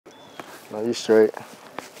No, you straight.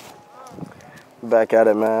 Back at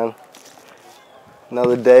it, man.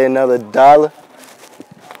 Another day, another dollar.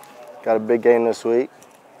 Got a big game this week.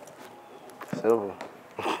 Silver.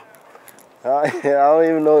 I don't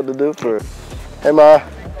even know what to do for it. Hey, Ma.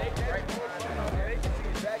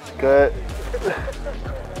 Good.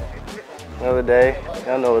 Another day.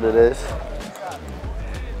 Y'all know what it is.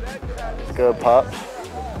 Good, Pops.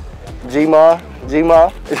 G-Ma.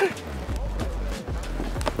 G-Ma.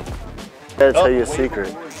 I'll tell you a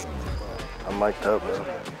secret. I'm mic'd up, bro.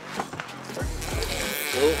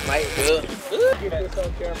 Mic'd up. Get this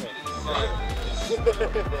on camera. He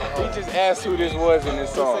just asked who this was in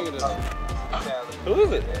this song. Who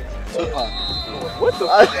is it? Tupac. What the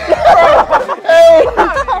fuck? Hey!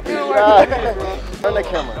 Turn the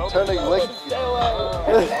camera. Turn the lick. Yo!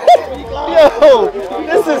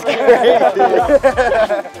 This is crazy.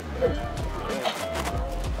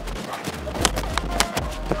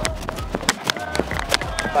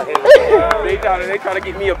 They trying to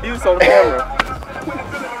get me abuse on camera.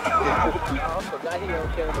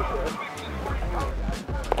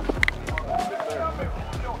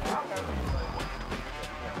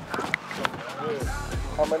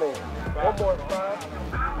 How many? One more.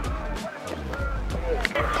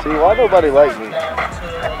 See, why nobody like me?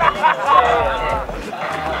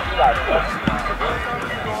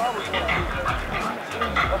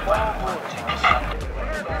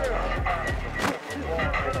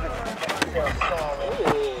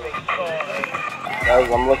 Guys,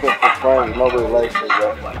 I'm looking for friends. Nobody likes me,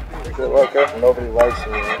 bro. Good luck, nobody likes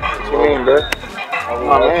me, man. What you mean, bro? I'm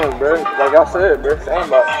my man, bro. Like I said, bro. Sandbox,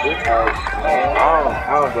 bro. I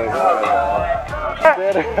don't blame you.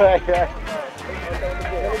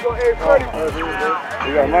 Let's go Eric Cardi.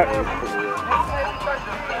 You got Mike. You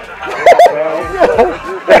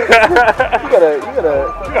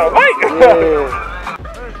got Mike. Yeah.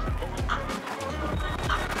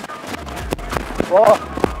 Well,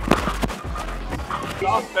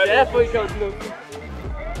 definitely Coach Luke.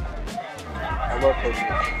 I love Coach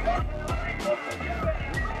Luke.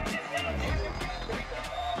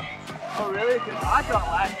 Oh, really? Because I thought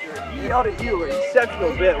last year he yelled at you an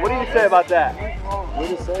exceptional bit. What do you say about that? We're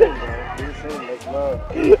the same, man. We're the same. That's love.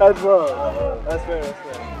 That's love. That's fair. That's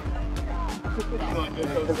fair.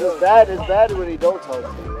 Because it's bad when he don't talk to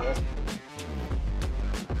you.